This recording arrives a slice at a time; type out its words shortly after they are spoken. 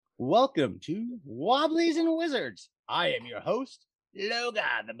Welcome to Wobblies and Wizards. I am your host,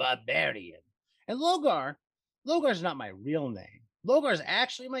 Logar the Barbarian. And Logar's not my real name. Logar's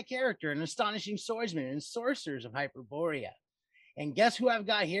actually my character in Astonishing Swordsman and Sorcerers of Hyperborea. And guess who I've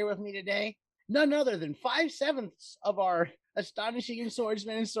got here with me today? None other than 5/7 of our Astonishing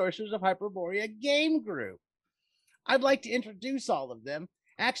Swordsman and Sorcerers of Hyperborea game group. I'd like to introduce all of them.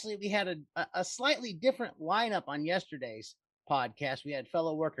 Actually, we had a slightly different lineup on yesterday's podcast. We had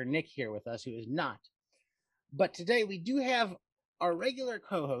fellow worker Nick here with us, who is not. But today we do have our regular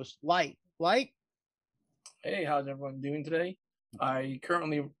co-host, Light. Light? Hey, how's everyone doing today? I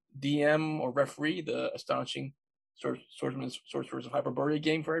currently DM or referee the Astonishing Swordsman and Sorcerers of Hyperborea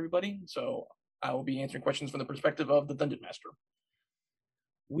game for everybody, so I will be answering questions from the perspective of the Dungeon Master.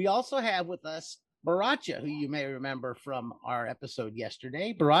 We also have with us Baracha, who you may remember from our episode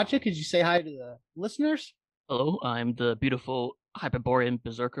yesterday. Baracha, could you say hi to the listeners? Hello, I'm the beautiful Hyperborean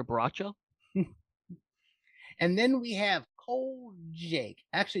Berserker Baracha. And then we have Cole Jake.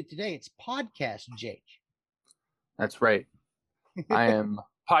 Actually, today it's Podcast Jake. That's right. I am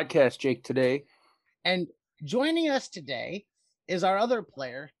Podcast Jake today. And joining us today is our other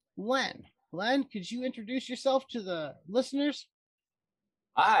player, Len. Len, could you introduce yourself to the listeners?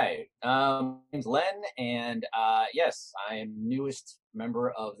 Hi, my name's Len, and yes, I am newest member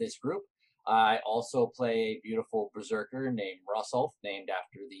of this group. I also play a beautiful berserker named Russell, named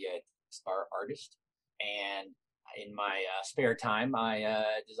after the star artist. And in my spare time,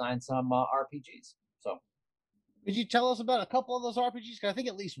 I design some RPGs. So, could you tell us about a couple of those RPGs? Because I think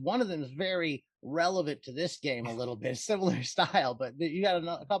at least one of them is very relevant to this game a little bit, similar style, but you got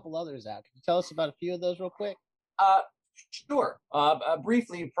a couple others out. Can you tell us about a few of those real quick? Sure.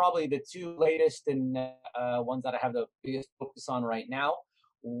 Briefly, probably the two latest and ones that I have the biggest focus on right now.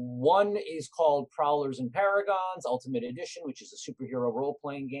 One is called Prowlers and Paragons Ultimate Edition, which is a superhero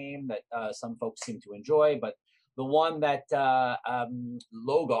role-playing game that some folks seem to enjoy. But the one that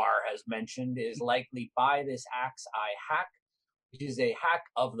Logar has mentioned is likely By This Axe I Hack, which is a hack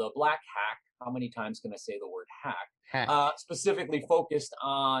of the Black Hack. How many times can I say the word hack? Specifically focused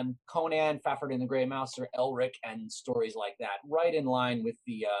on Conan, Fafhrd and the Grey Mouser, Elric, and stories like that, right in line with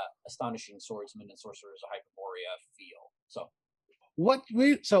the Astonishing Swordsman and Sorcerers of Hyperborea feel. So what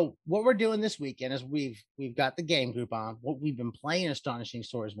we're doing this weekend is we've got the game group on. What we've been playing Astonishing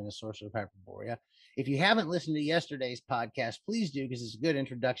Swordsman and Sorcerers of Hyperborea. If you haven't listened to yesterday's podcast, please do, because it's a good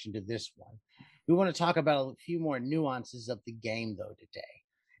introduction to this one. We want to talk about a few more nuances of the game, though, today.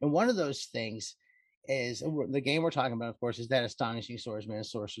 And one of those things is the game we're talking about, of course, is that Astonishing Swordsman and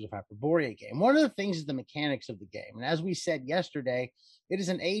Sorcerers of Hyperborea game. One of the things is the mechanics of the game. And as we said yesterday, it is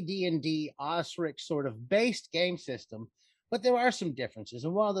an AD&D OSRIC sort of based game system, but there are some differences.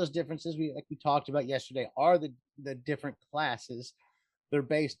 And one of those differences, like we talked about yesterday, are the different classes. They're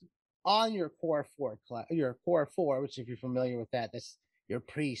based on your core four, which, if you're familiar with that, that's your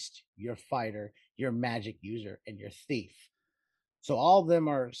priest, your fighter, your magic user, and your thief. So all of them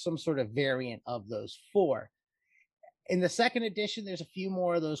are some sort of variant of those four. In the second edition, there's a few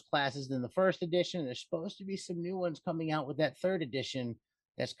more of those classes than the first edition. There's supposed to be some new ones coming out with that third edition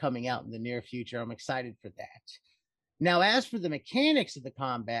that's coming out in the near future. I'm excited for that. Now, as for the mechanics of the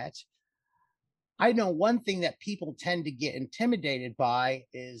combat, I know one thing that people tend to get intimidated by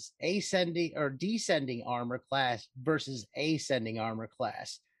is ascending or descending armor class versus ascending armor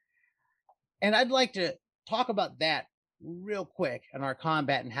class. And I'd like to talk about that real quick in our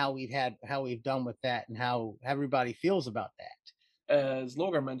combat and how we've done with that and how everybody feels about that. As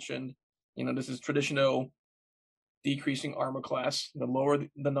Logar mentioned, this is traditional decreasing armor class. The lower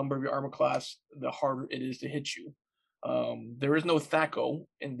the number of your armor class, the harder it is to hit you. There is no THAC0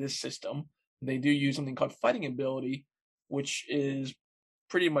 in this system. They do use something called fighting ability, which is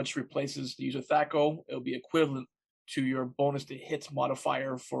pretty much replaces the use of THAC0. It'll be equivalent to your bonus to hits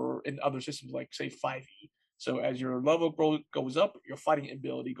modifier for in other systems like, say, 5e. So as your level goes up, your fighting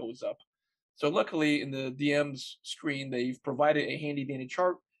ability goes up. So luckily, in the DM's screen, they've provided a handy-dandy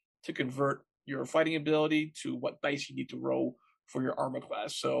chart to convert your fighting ability to what dice you need to roll for your armor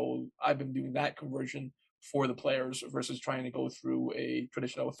class. So I've been doing that conversion for the players versus trying to go through a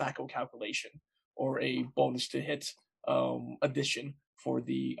traditional THAC0 calculation or a bonus to hit addition for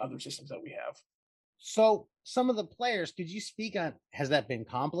the other systems that we have. So some of the players, could you speak on, has that been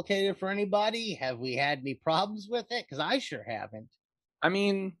complicated for anybody? Have we had any problems with it? Because I sure haven't. I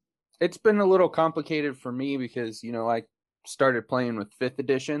mean, it's been a little complicated for me because, I started playing with 5th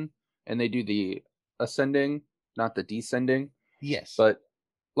edition and they do the ascending, not the descending. Yes. But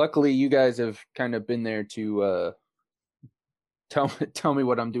luckily you guys have kind of been there to tell me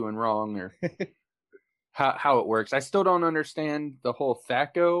what I'm doing wrong or how it works. I still don't understand the whole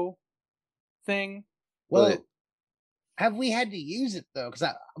THAC0 thing. Well, but have we had to use it though?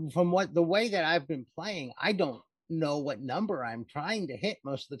 Because from the way that I've been playing, I don't know what number I'm trying to hit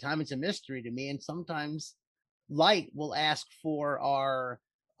most of the time. It's a mystery to me, and sometimes Light will ask for our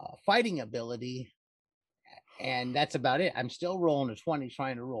fighting ability, and that's about it. I'm still rolling a 20,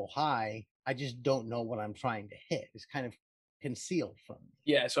 trying to roll high. I just don't know what I'm trying to hit. It's kind of concealed from me.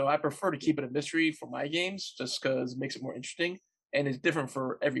 Yeah, so I prefer to keep it a mystery for my games just because it makes it more interesting and it's different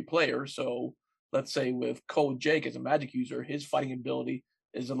for every player. So let's say with Cold Jake as a magic user, his fighting ability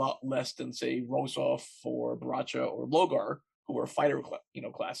is a lot less than say Rosov or Baracha or Logar, who are fighter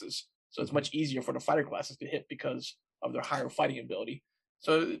classes. So it's much easier for the fighter classes to hit because of their higher fighting ability.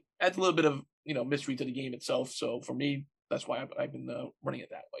 So it adds a little bit of mystery to the game itself. So for me, that's why I've been running it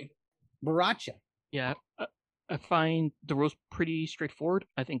that way. Baracha. Yeah, I find the rules pretty straightforward.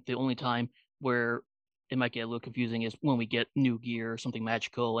 I think the only time where it might get a little confusing is when we get new gear or something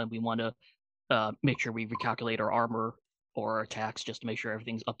magical and we want to make sure we recalculate our armor or our attacks just to make sure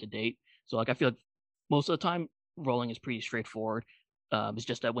everything's up to date. So like I feel like most of the time rolling is pretty straightforward. It's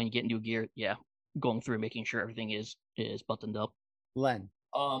just that when you get new gear, yeah, going through making sure everything is buttoned up. Len.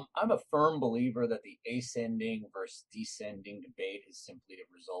 I'm a firm believer that the ascending versus descending debate is simply a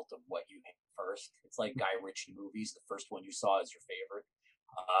result of what you hit first. It's like Guy Ritchie movies. The first one you saw is your favorite.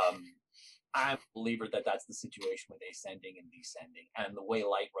 I'm a believer that that's the situation with ascending and descending. And the way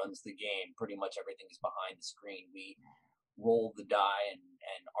Light runs the game, pretty much everything is behind the screen. We roll the die and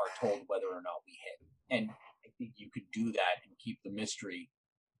are told whether or not we hit. And I think you could do that and keep the mystery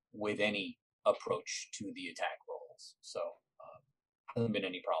with any approach to the attack rolls. So hasn't been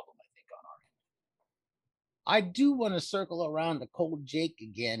any problem, I think, on our I end. do want to circle around to Cold Jake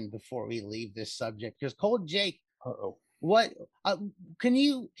again before we leave this subject, because Cold Jake, what can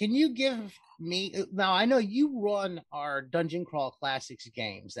you give me now? I know you run our Dungeon Crawl Classics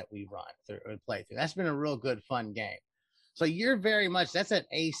games that we run through and play through. That's been a real good fun game. So you're very much, that's an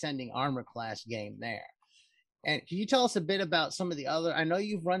ascending armor class game there. And can you tell us a bit about some of the other? I know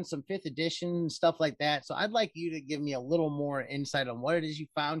you've run some 5th edition stuff like that. So I'd like you to give me a little more insight on what it is you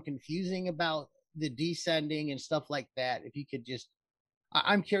found confusing about the descending and stuff like that. If you could just,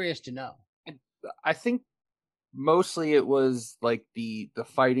 I'm curious to know. I think mostly it was like the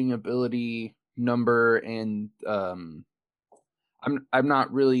fighting ability number, and I'm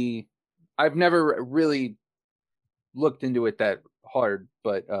not really, I've never really looked into it that hard,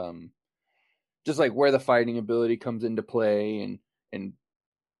 but just like where the fighting ability comes into play and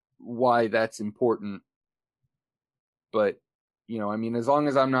why that's important. But I mean, as long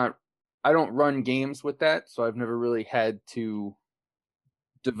as I don't run games with that, so I've never really had to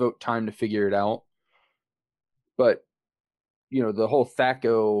devote time to figure it out. But the whole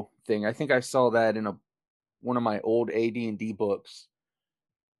THAC0 thing, I think I saw that in one of my old AD&D books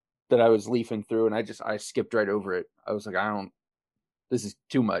that I was leafing through, and I skipped right over it. I was like, this is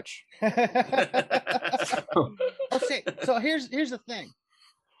too much. So here's the thing.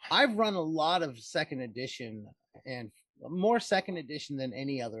 I've run a lot of 2nd edition, and more 2nd edition than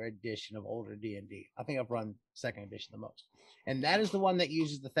any other edition of older D&D. I think I've run 2nd edition the most. And that is the one that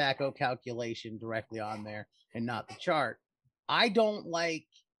uses the THAC0 calculation directly on there and not the chart. I don't like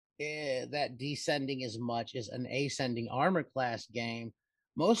that descending as much as an ascending armor class game,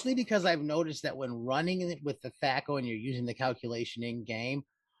 mostly because I've noticed that when running it with the THAC0 and you're using the calculation in game,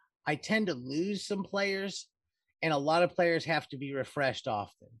 I tend to lose some players, and a lot of players have to be refreshed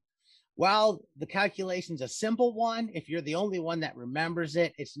often. While the calculation's a simple one, if you're the only one that remembers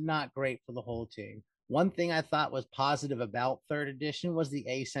it, it's not great for the whole team. One thing I thought was positive about 3rd edition was the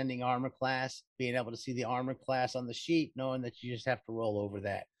ascending armor class, being able to see the armor class on the sheet, knowing that you just have to roll over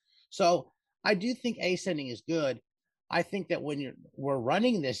that. So I do think ascending is good. I think that when we're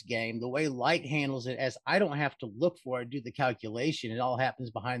running this game, the way Light handles it, as I don't have to look for it, do the calculation, it all happens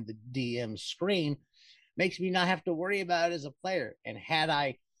behind the DM screen, makes me not have to worry about it as a player. And had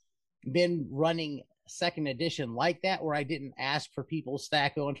I been running 2nd edition like that, where I didn't ask for people's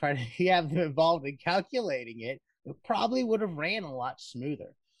THAC0 and try to have them involved in calculating it, it probably would have ran a lot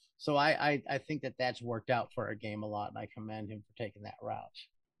smoother. So I think that that's worked out for our game a lot, and I commend him for taking that route.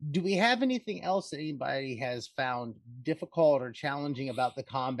 Do we have anything else that anybody has found difficult or challenging about the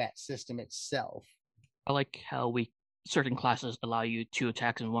combat system itself? I like how certain classes allow you 2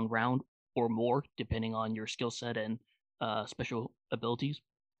 attacks in one round or more, depending on your skill set and special abilities.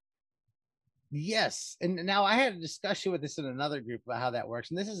 Yes. And now I had a discussion with this in another group about how that works.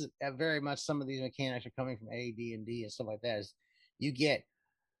 And this is very much, some of these mechanics are coming from AD&D and stuff like that. Is you get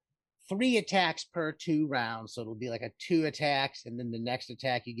 3 attacks per 2 rounds. So it'll be like a 2 attacks, and then the next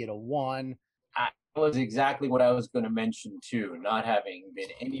attack you get a 1. That was exactly what I was going to mention too. Not having been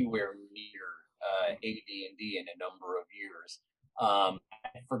anywhere near AD&D in a number of years,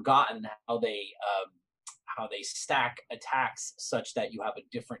 I'd forgotten how they stack attacks such that you have a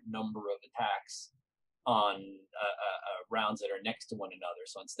different number of attacks on rounds that are next to one another.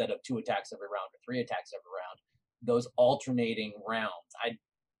 So instead of 2 attacks every round or 3 attacks every round, those alternating rounds.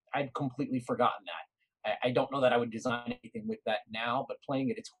 I'd completely forgotten that. I don't know that I would design anything with that now, but playing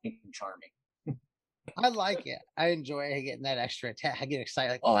it, it's quite charming. I like it. I enjoy getting that extra attack. I get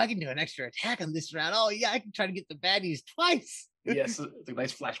excited, like, oh, I can do an extra attack on this round. Oh yeah, I can try to get the baddies twice. Yes, it's a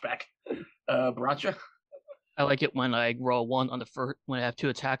nice flashback. Baracha? I like it when I roll 1 on the first. When I have 2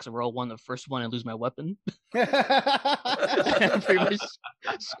 attacks, I roll 1 on the first one and lose my weapon. I'm pretty much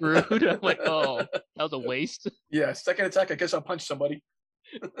screwed. I'm like, oh, that was a waste. Yeah, second attack, I guess I'll punch somebody.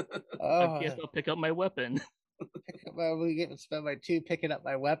 I guess I'll pick up my weapon. We get to spend my 2 picking up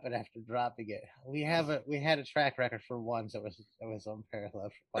my weapon after dropping it. We had a track record for once that was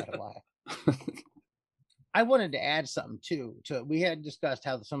unparalleled for quite a while. I wanted to add something too. We had discussed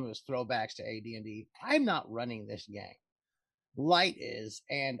how some of us throwbacks to AD&D. I'm not running this game. Light is,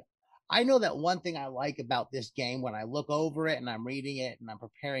 and I know that one thing I like about this game when I look over it and I'm reading it and I'm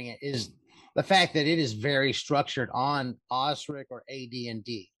preparing it is the fact that it is very structured on Osric or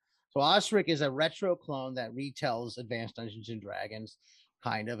AD&D. So Osric is a retro clone that retells Advanced Dungeons and Dragons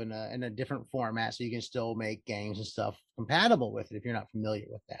kind of in a different format, so you can still make games and stuff compatible with it if you're not familiar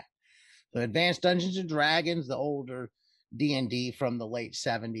with that. So Advanced Dungeons and Dragons, the older D&D from the late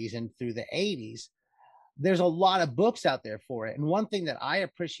 70s and through the 80s, there's a lot of books out there for it. And one thing that I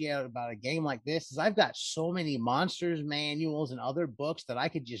appreciate about a game like this is I've got so many monsters manuals and other books that I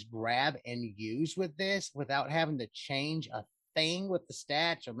could just grab and use with this without having to change a thing with the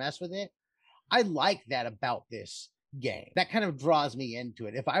stats or mess with it. I like that about this game. That kind of draws me into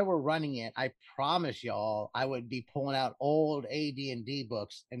it. If I were running it, I promise y'all I would be pulling out old AD&D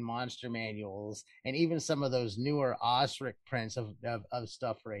books and monster manuals and even some of those newer Osric prints of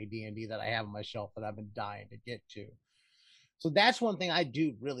stuff for AD&D that I have on my shelf that I've been dying to get to. So that's one thing I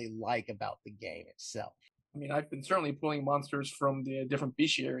do really like about the game itself. I mean, I've been certainly pulling monsters from the different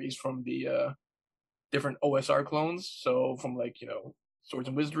bestiaries from the different OSR clones. So from Swords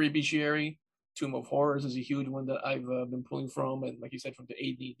and Wizardry bestiary, Tomb of Horrors is a huge one that I've been pulling from, and like you said, from the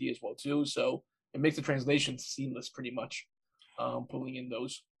AD&D as well too. So it makes the translation seamless, pretty much, pulling in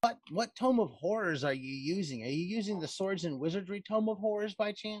those. What Tome of Horrors are you using? Are you using the Swords and Wizardry Tome of Horrors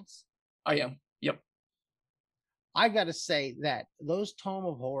by chance? I am. Yep. I got to say that those Tome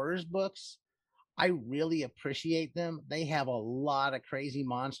of Horrors books, I really appreciate them. They have a lot of crazy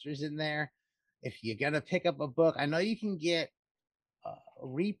monsters in there. If you're going to pick up a book, I know you can get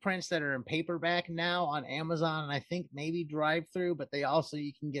reprints that are in paperback now on Amazon and I think maybe drive-through, but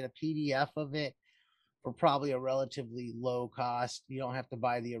you can get a PDF of it for probably a relatively low cost. You don't have to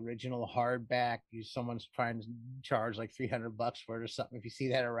buy the original hardback. Someone's trying to charge like $300 for it or something. If you see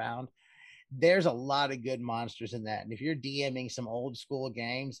that around, there's a lot of good monsters in that. And if you're DMing some old school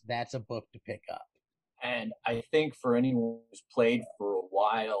games, that's a book to pick up. And I think for anyone who's played for a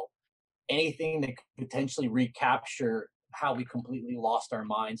while, anything that could potentially recapture how we completely lost our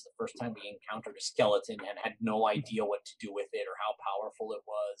minds the first time we encountered a skeleton and had no idea what to do with it or how powerful it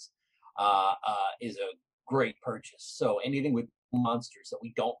was is a great purchase. So anything with monsters that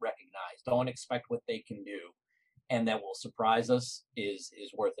we don't recognize, don't expect what they can do, and that will surprise us is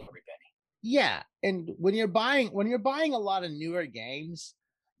worth every penny. Yeah, and when you're buying a lot of newer games,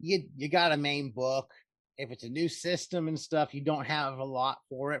 you got a main book. If it's a new system and stuff, you don't have a lot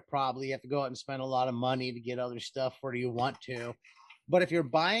for it. Probably you have to go out and spend a lot of money to get other stuff where you want to. But if you're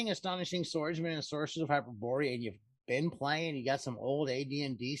buying Astonishing Swordsman and Sorcerers of Hyperborea and you've been playing, you got some old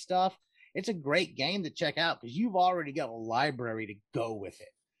AD&D stuff, it's a great game to check out because you've already got a library to go with it.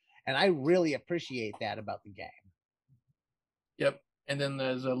 And I really appreciate that about the game. Yep. And then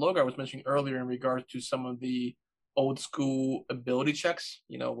as Logar was mentioning earlier in regards to some of the old school ability checks,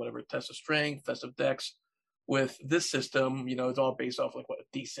 whatever, test of strength, test of dex. With this system, it's all based off like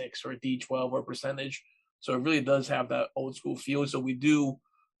a D6 or a D12 or a percentage. So it really does have that old school feel. So we do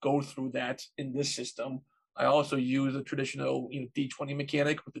go through that in this system. I also use a traditional D20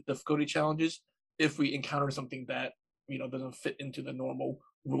 mechanic with the difficulty challenges if we encounter something that doesn't fit into the normal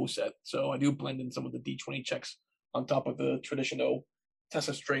rule set. So I do blend in some of the D20 checks on top of the traditional test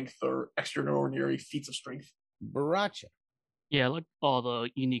of strength or extraordinary feats of strength. Baracha. Yeah, like all the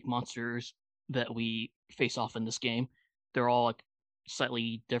unique monsters that we face off in this game, they're all like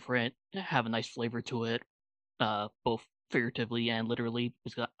slightly different, have a nice flavor to it, both figuratively and literally,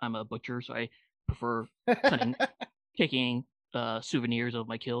 because I'm a butcher, so I prefer taking souvenirs of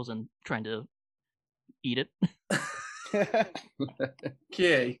my kills and trying to eat it.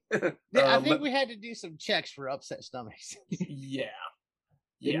 Okay. Yeah, I think we had to do some checks for upset stomachs. Yeah.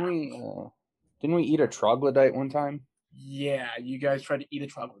 Didn't we eat a troglodyte one time? Yeah, you guys tried to eat a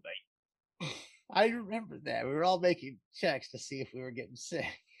troglodyte. I remember that. We were all making checks to see if we were getting sick.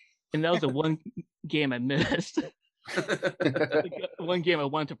 And that was the one game I missed. One game I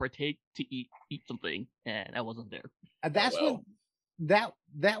wanted to partake to eat something, and I wasn't there. And that's when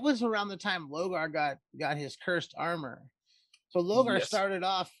that was around the time Logar got his cursed armor. So Logar started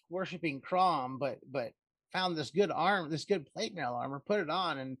off worshiping Crom, but found this good plate mail armor, put it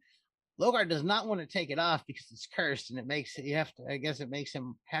on, and Logar does not want to take it off because it's cursed, and it makes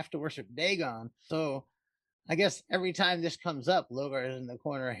him have to worship Dagon. So I guess every time this comes up, Logar is in the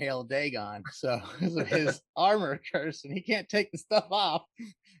corner, hail Dagon. So because of his armor curse, and he can't take the stuff off.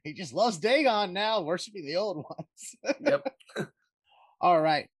 He just loves Dagon now, worshiping the old ones. Yep. All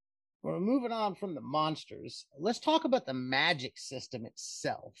right. We're moving on from the monsters. Let's talk about the magic system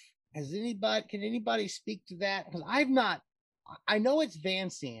itself. Can anybody speak to that? Because I know it's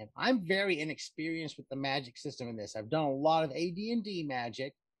Vancian. I'm very inexperienced with the magic system in this. I've done a lot of AD&D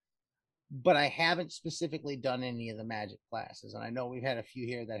magic, but I haven't specifically done any of the magic classes. And I know we've had a few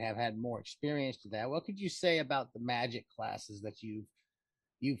here that have had more experience to that. What could you say about the magic classes that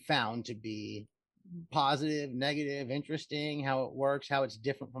you've found to be positive, negative, interesting, how it works, how it's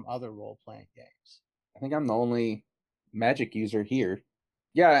different from other role-playing games? I think I'm the only magic user here.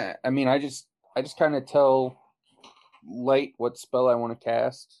 Yeah, I mean, I just kind of tell Light what spell I want to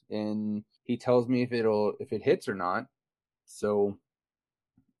cast, and he tells me if it hits or not. So,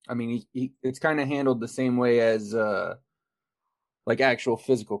 I mean, it's kind of handled the same way as like actual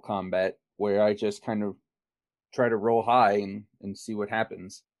physical combat, where I just kind of try to roll high and see what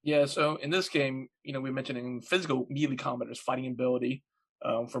happens. Yeah, so in this game, we mentioned in physical melee combat, there's fighting ability.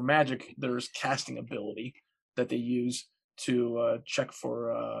 For magic, there's casting ability that they use to check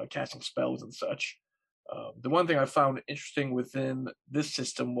for casting spells and such. The one thing I found interesting within this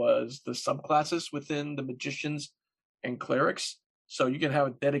system was the subclasses within the magicians and clerics. So you can have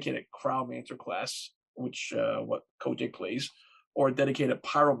a dedicated cryomancer class, which what Kojak plays, or a dedicated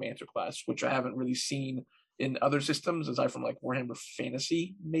pyromancer class, which I haven't really seen in other systems, aside from like Warhammer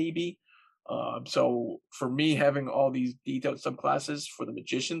Fantasy, maybe. So for me, having all these detailed subclasses for the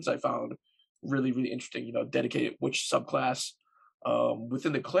magicians, I found really, really interesting. Dedicated which subclass.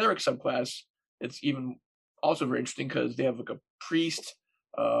 Within the cleric subclass, it's even also very interesting because they have like a priest.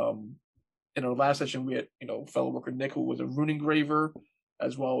 In our last session, we had fellow worker Nick, who was a rune engraver,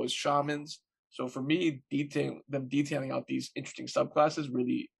 as well as shamans. So for me, detailing out these interesting subclasses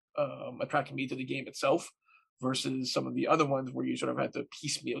really attracted me to the game itself, versus some of the other ones where you sort of had to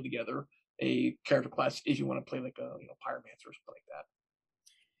piecemeal together a character class if you want to play like a pyromancer or something like that.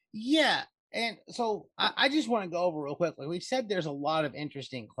 Yeah, and so I just want to go over real quickly. We said there's a lot of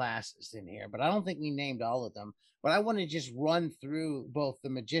interesting classes in here, but I don't think we named all of them. But I want to just run through both the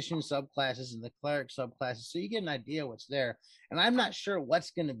magician subclasses and the cleric subclasses so you get an idea what's there. And I'm not sure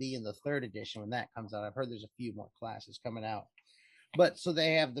what's going to be in the 3rd edition when that comes out. I've heard there's a few more classes coming out. But so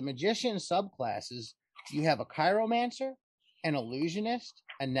they have the magician subclasses. You have a chiromancer, an illusionist,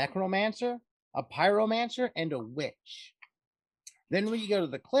 a necromancer, a pyromancer, and a witch. Then when you go to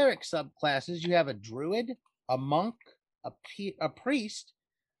the cleric subclasses, you have a druid, a monk, a priest,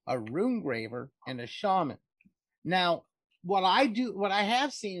 a rune graver, and a shaman. Now, what I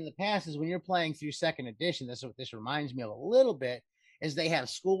have seen in the past is when you're playing through 2nd edition, that's what this reminds me of a little bit, is they have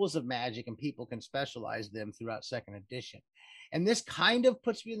schools of magic and people can specialize them throughout 2nd edition. And this kind of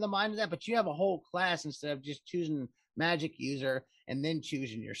puts me in the mind of that, but you have a whole class instead of just choosing magic user and then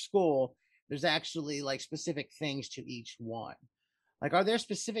choosing your school. There's actually like specific things to each one. Like, are there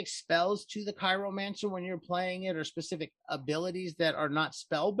specific spells to the chiromancer when you're playing it, or specific abilities that are not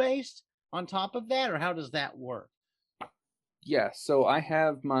spell-based on top of that, or how does that work? Yeah, so I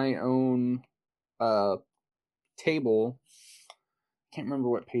have my own table. Can't remember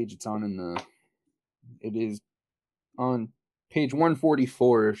what page it's on it is on page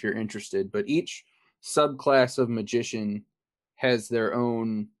 144 if you're interested, but each subclass of magician has their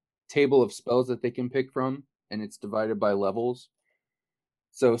own table of spells that they can pick from, and it's divided by levels.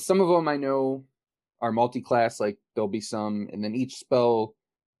 So some of them I know are multi-class, like there'll be some, and then each spell,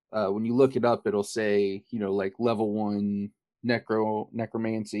 when you look it up, it'll say, like level 1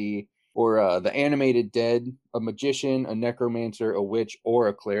 necromancy, or the animated dead, a magician, a necromancer, a witch, or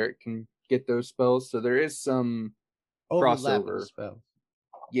a cleric can get those spells. So there is some crossover spells.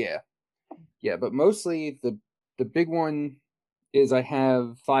 Yeah, but mostly the big one is I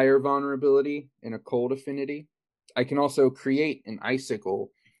have fire vulnerability and a cold affinity. I can also create an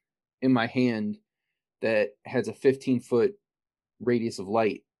icicle in my hand, that has a 15-foot radius of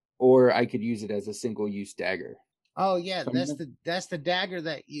light, or I could use it as a single-use dagger. Oh yeah, So that's the dagger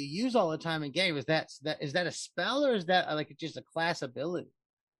that you use all the time in game. Is that a spell, or is that like just a class ability?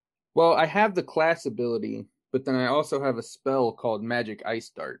 Well, I have the class ability, but then I also have a spell called Magic Ice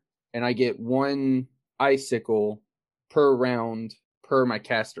Dart, and I get one icicle per round per my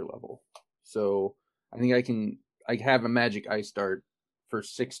caster level. So I think I have a Magic Ice Dart for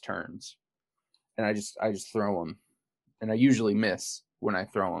 6 turns, and I just throw them, and I usually miss when I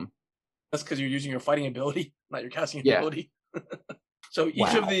throw them. That's because you're using your fighting ability, not your casting Yeah. ability. So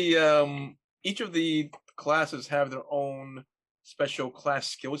each of the classes have their own special class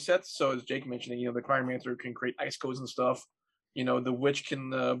skill sets. So as Jake mentioned, the Cryomancer can create ice codes and stuff. The witch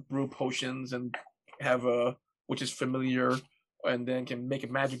can brew potions and have a which is familiar, and then can make a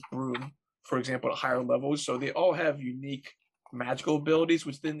magic broom, for example, at higher levels. So they all have unique magical abilities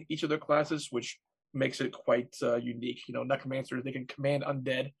within each of their classes, which makes it quite unique. Necromancers, they can command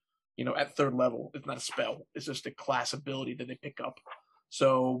undead. At 3rd level, it's not a spell; it's just a class ability that they pick up.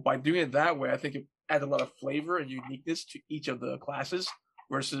 So by doing it that way, I think it adds a lot of flavor and uniqueness to each of the classes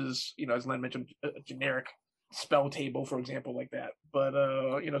versus, as Len mentioned, a generic spell table, for example, like that. But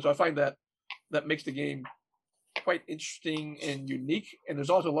so I find that makes the game quite interesting and unique. And there's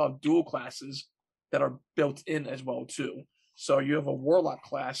also a lot of dual classes that are built in as well too. So you have a warlock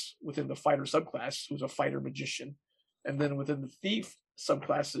class within the fighter subclass, who's a fighter magician, and then within the thief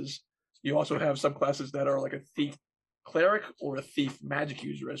subclasses, you also have subclasses that are like a thief cleric or a thief magic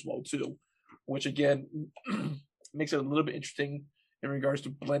user as well too, which again makes it a little bit interesting in regards to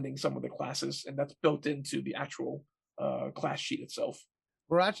blending some of the classes, and that's built into the actual class sheet itself.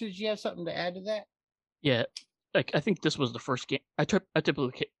 Baracha, did you have something to add to that? Yeah, like I think this was the first game I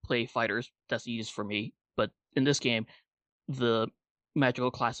typically play fighters. That's the easiest for me. But in this game, the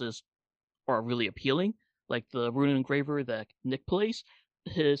magical classes are really appealing. Like the Rune Engraver that Nick plays,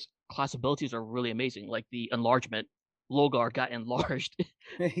 his class abilities are really amazing. Like the enlargement, Logar got enlarged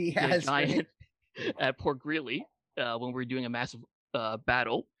to a giant at Port Greeley when we were doing a massive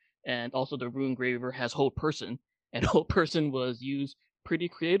battle. And also the Rune Engraver has Hold Person, and Hold Person was used pretty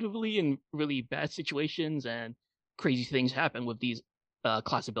creatively in really bad situations, and crazy things happen with these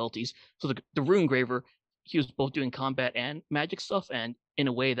class abilities. So the Rune Engraver, he was both doing combat and magic stuff, and in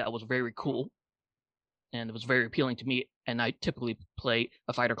a way that was very cool. And it was very appealing to me. And I typically play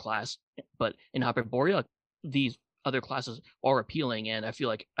a fighter class, but in Hyperborea, these other classes are appealing, and I feel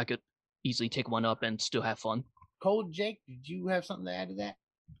like I could easily take one up and still have fun. Cold Jake, did you have something to add to that?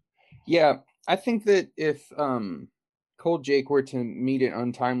 Yeah, I think that if Cold Jake were to meet an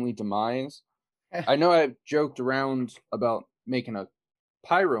untimely demise, I know I've joked around about making a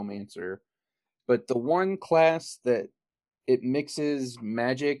pyromancer, but the one class that it mixes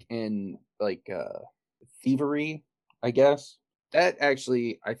magic and like thievery, I guess, that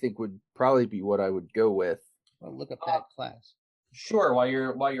actually I think would probably be what I would go with. Well, look up that class. Sure. While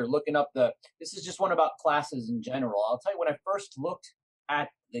you're looking up this is just one about classes in general. I'll tell you, when I first looked at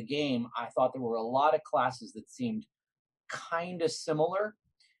the game, I thought there were a lot of classes that seemed kind of similar,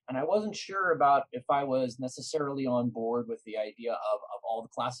 and I wasn't sure about if I was necessarily on board with the idea of all the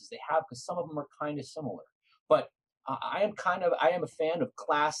classes they have, because some of them are kind of similar. But I am a fan of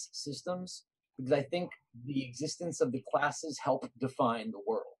class systems, because I think the existence of the classes help define the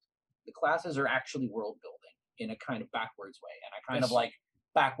world. The classes are actually world building in a kind of backwards way, and I kind of like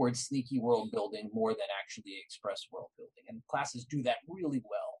backwards sneaky world building more than actually express world building, and classes do that really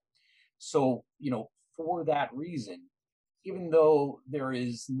well. So for that reason, even though there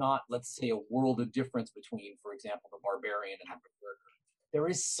is not, let's say, a world of difference between, for example, the barbarian and the berserker, there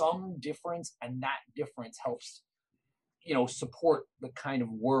is some difference, and that difference helps support the kind of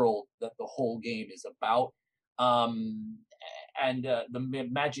world that the whole game is about. And the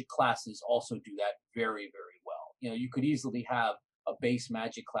magic classes also do that very, very well. You could easily have a base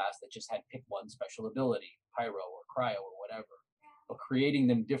magic class that just had pick one special ability, pyro or cryo or whatever, but creating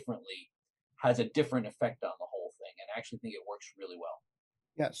them differently has a different effect on the whole thing, and I actually think it works really well.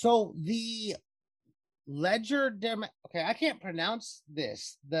 Yeah, so the Ledger okay, I can't pronounce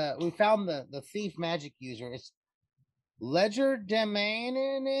this. We found the thief magic user. It's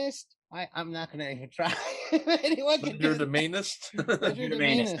Legerdemainist. I'm not gonna even try. Anyone can do Legerdemainist?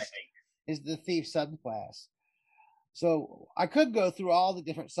 Legerdemainist is the thief subclass. So I could go through all the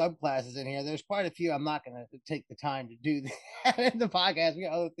different subclasses in here. There's quite a few. I'm not going to take the time to do that in the podcast. We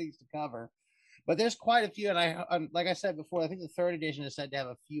got other things to cover, but there's quite a few. And I like I said before, I think the 3rd edition is said to have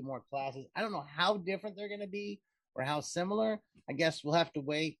a few more classes. I don't know how different they're going to be or how similar. I guess we'll have to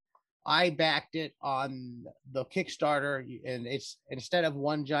wait I backed it on the Kickstarter, and it's instead of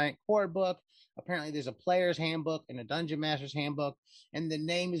one giant core book, apparently there's a player's handbook and a dungeon master's handbook, and the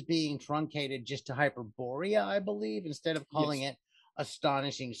name is being truncated just to Hyperborea, I believe, instead of calling it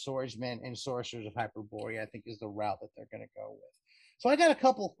Astonishing Swordsmen and Sorcerers of Hyperborea, I think is the route that they're going to go with. So I got a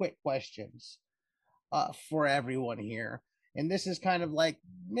couple of quick questions for everyone here. And this is kind of like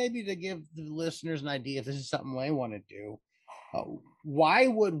maybe to give the listeners an idea if this is something they want to do. Why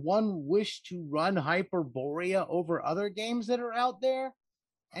would one wish to run Hyperborea over other games that are out there?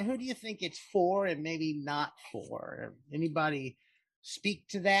 And who do you think it's for and maybe not for? Anybody speak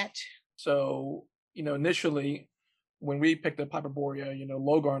to that? So, initially when we picked up Hyperborea,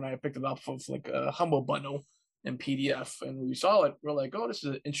 Logar and I picked it up of like a Humble Bundle in PDF, and we saw it. We're like, oh, this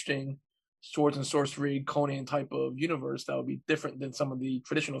is an interesting swords and sorcery Conan type of universe that would be different than some of the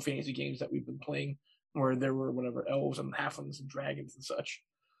traditional fantasy games that we've been playing, where there were whatever elves and halflings and dragons and such.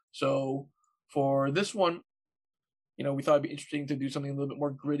 So for this one, we thought it'd be interesting to do something a little bit more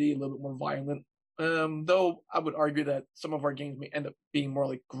gritty, a little bit more violent. Though I would argue that some of our games may end up being more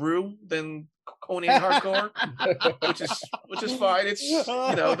like Gru than Conan hardcore, which is fine. It's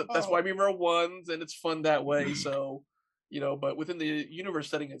that's why we roll ones, and it's fun that way. So but within the universe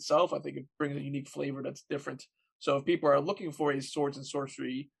setting itself, I think it brings a unique flavor that's different. So if people are looking for a swords and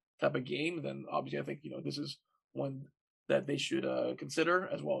sorcery type of game, then obviously I think this is one that they should consider,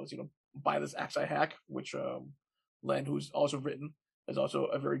 as well as buy this Axe I Hack, which Len, who's also written, is also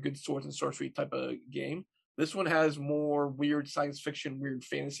a very good swords and sorcery type of game. This one has more weird science fiction, weird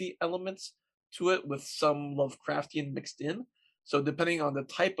fantasy elements to it, with some Lovecraftian mixed in. So depending on the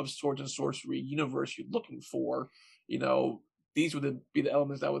type of swords and sorcery universe you're looking for, these would be the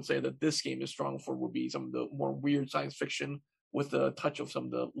elements that I would say that this game is strong for, would be some of the more weird science fiction with a touch of some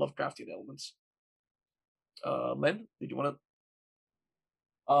of the Lovecraftian elements. Len, did you want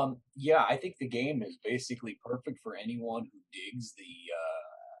to? Yeah, I think the game is basically perfect for anyone who digs the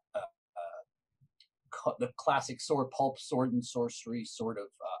classic pulp sword and sorcery sort of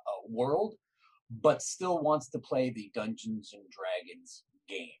world, but still wants to play the Dungeons and Dragons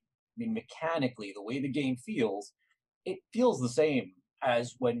game. I mean, mechanically, the way the game feels, it feels the same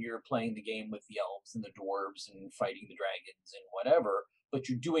as when you're playing the game with the elves and the dwarves and fighting the dragons and whatever, but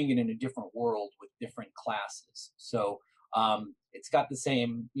you're doing it in a different world with different classes. So it's got the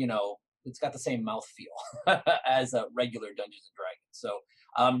same, it's got the same mouthfeel as a regular Dungeons and Dragons. So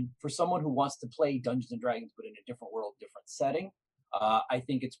for someone who wants to play Dungeons and Dragons but in a different world, different setting, I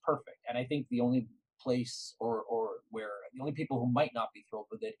think it's perfect. And I think the only place or where the only people who might not be thrilled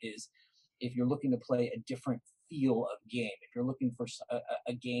with it is if you're looking to play a different feel of game, if you're looking for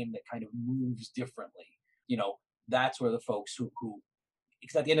a game that kind of moves differently, that's where the folks who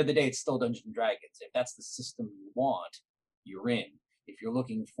because at the end of the day, it's still Dungeons and Dragons. If that's the system you want, you're in. If you're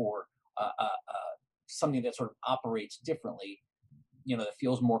looking for something that sort of operates differently, that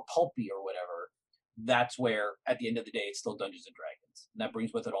feels more pulpy or whatever, that's where at the end of the day, it's still Dungeons and Dragons. And that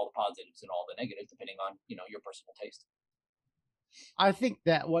brings with it all the positives and all the negatives, depending on, your personal taste. I think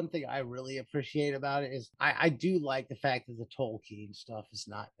that one thing I really appreciate about it is I do like the fact that the Tolkien stuff is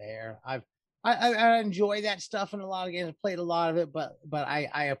not there. I enjoy that stuff in a lot of games. I played a lot of it, but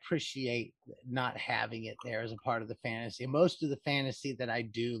I appreciate not having it there as a part of the fantasy. Most of the fantasy that I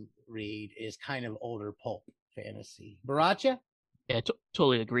do read is kind of older pulp fantasy. Baracha? Yeah, I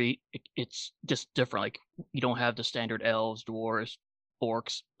totally agree. It's just different. Like, you don't have the standard elves, dwarves,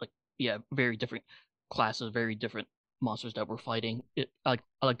 orcs. Like, yeah, very different classes, very different monsters that we're fighting. I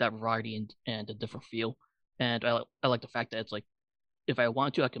like that variety and the different feel. And I like the fact that it's like, if I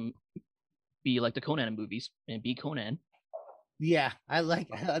want to, I can be like the Conan movies and be Conan. Yeah, I like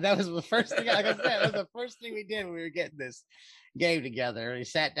that. Was the first thing, like I said, that was the first thing we did when we were getting this game together. We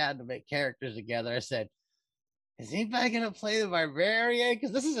sat down to make characters together. I said, is anybody going to play the Barbarian?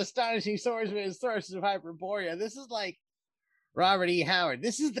 Because this is Astonishing Swordsman and Sorcerers of Hyperborea. This is like Robert E. Howard.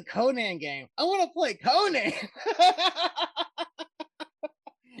 This is the Conan game. I want to play Conan.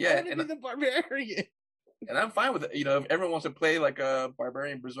 Yeah, I want to be the Barbarian. And I'm fine with it. If everyone wants to play like a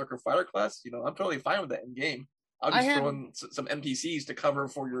Barbarian Berserker fighter class, I'm totally fine with that in game. I'll just throw in some NPCs to cover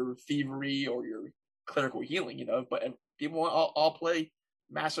for your thievery or your clerical healing, But if people want all play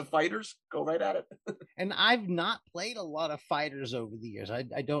massive fighters, go right at it. And I've not played a lot of fighters over the years. I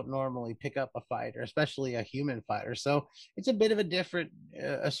don't normally pick up a fighter, especially a human fighter. So it's a bit of a different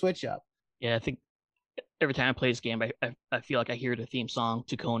a switch up. Yeah, I think every time I play this game, I feel like I hear the theme song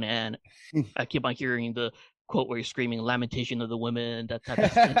to Conan. I keep on hearing the quote where you're screaming "Lamentation of the Women," that type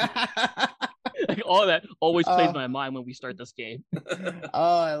of thing. Like, all that always plays Uh, my mind when we start this game.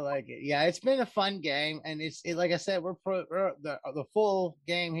 Oh, I like it. Yeah, it's been a fun game, and like I said, the full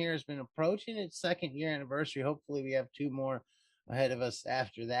game here has been approaching its second year anniversary. Hopefully, we have 2 more ahead of us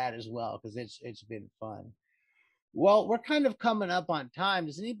after that as well, because it's been fun. Well, we're kind of coming up on time.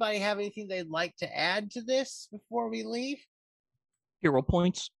 Does anybody have anything they'd like to add to this before we leave? Hero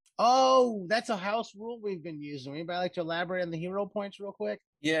points. Oh, that's a house rule we've been using. Anybody like to elaborate on the hero points real quick?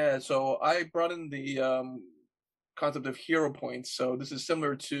 Yeah, so I brought in the concept of hero points. So this is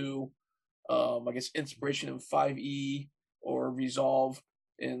similar to, I guess, inspiration in 5e or resolve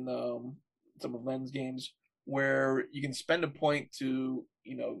in some of Len's games, where you can spend a point to,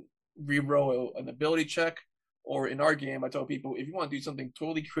 reroll an ability check. Or in our game, I tell people, if you want to do something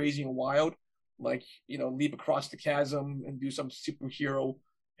totally crazy and wild, like, leap across the chasm and do some superhero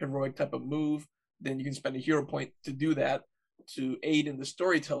heroic type of move, then you can spend a hero point to do that, to aid in the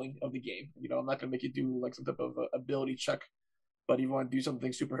storytelling of the game. I'm not going to make you do like some type of ability check, but if you want to do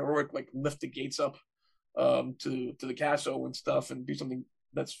something super heroic, like lift the gates up to the castle and stuff, and do something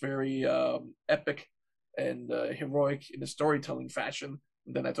that's very epic and heroic in a storytelling fashion,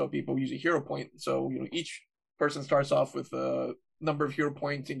 then I tell people use a hero point. So each person starts off with a number of hero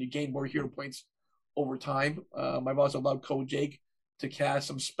points, and you gain more hero points over time. I've also allowed Code Jake to cast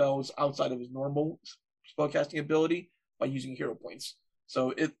some spells outside of his normal spellcasting ability by using hero points.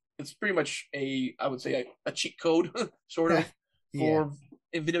 So it's pretty much I would say a cheat code sort of for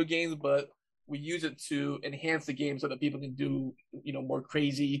in video games, but we use it to enhance the game so that people can do more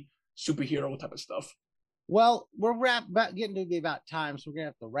crazy superhero type of stuff. Well, we're getting to be about time, so we're gonna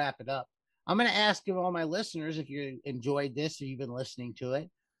have to wrap it up. I'm gonna ask all my listeners, if you enjoyed this or you've been listening to it,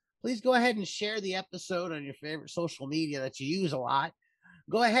 please go ahead and share the episode on your favorite social media that you use a lot.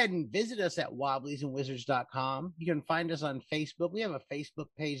 Go ahead and visit us at wobbliesandwizards.com. You can find us on Facebook. We have a Facebook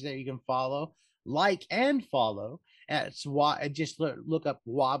page there you can follow, like, and follow. Just look up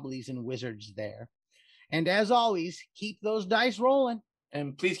Wobblies and Wizards there. And as always, keep those dice rolling.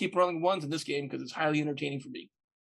 And please keep rolling ones in this game because it's highly entertaining for me.